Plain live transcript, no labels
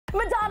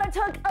Madonna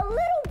took a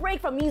little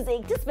break from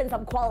music to spend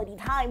some quality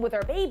time with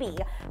her baby,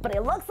 but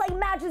it looks like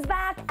Madge is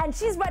back and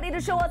she's ready to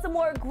show us a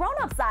more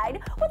grown-up side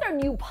with her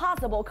new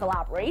possible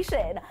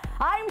collaboration.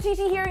 I'm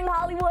Shishi here in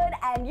Hollywood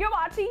and you're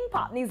watching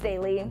Pop News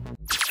Daily.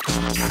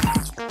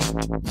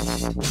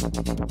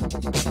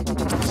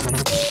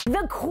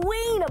 The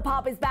queen of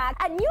pop is back,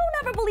 and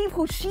you'll never believe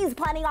who she's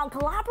planning on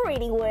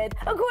collaborating with.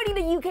 According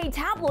to UK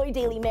tabloid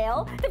Daily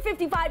Mail, the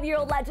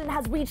 55-year-old legend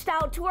has reached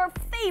out to her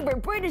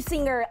favorite British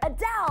singer,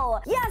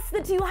 Adele. Yes,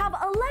 the two have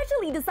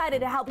allegedly decided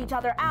to help each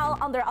other out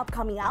on their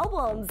upcoming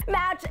albums.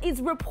 Madge is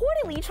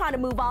reportedly trying to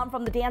move on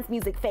from the dance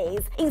music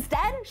phase.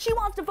 Instead, she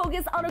wants to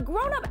focus on a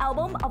grown-up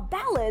album of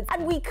ballads,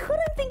 and we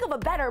couldn't think of a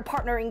better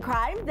partner in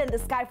crime than the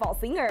Skyfall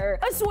singer.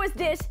 A source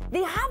dish,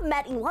 they have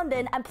met in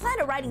London and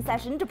planned a writing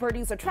session to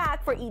produce a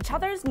track for each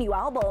other's new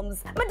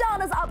albums.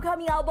 Madonna's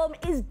upcoming album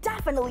is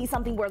definitely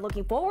something we're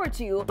looking forward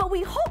to, but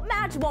we hope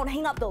Madge won't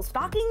hang up those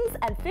stockings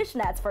and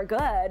fishnets for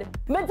good.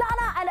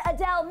 Madonna and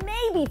Adele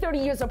may be 30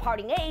 years apart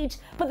in age,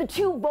 but the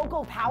two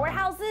vocal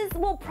powerhouses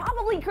will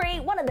probably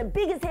create one of the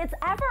biggest hits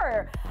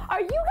ever.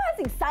 Are you guys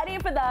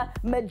excited for the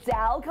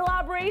Madele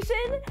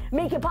collaboration?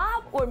 Make it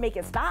pop or make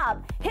it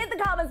stop? Hit the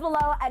comments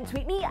below and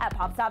tweet me at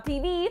Popstop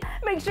TV.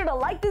 Make sure to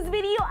like this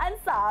video and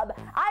sub.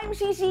 I'm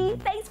Shishi.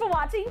 Thanks for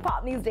watching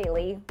Pop News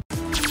Daily.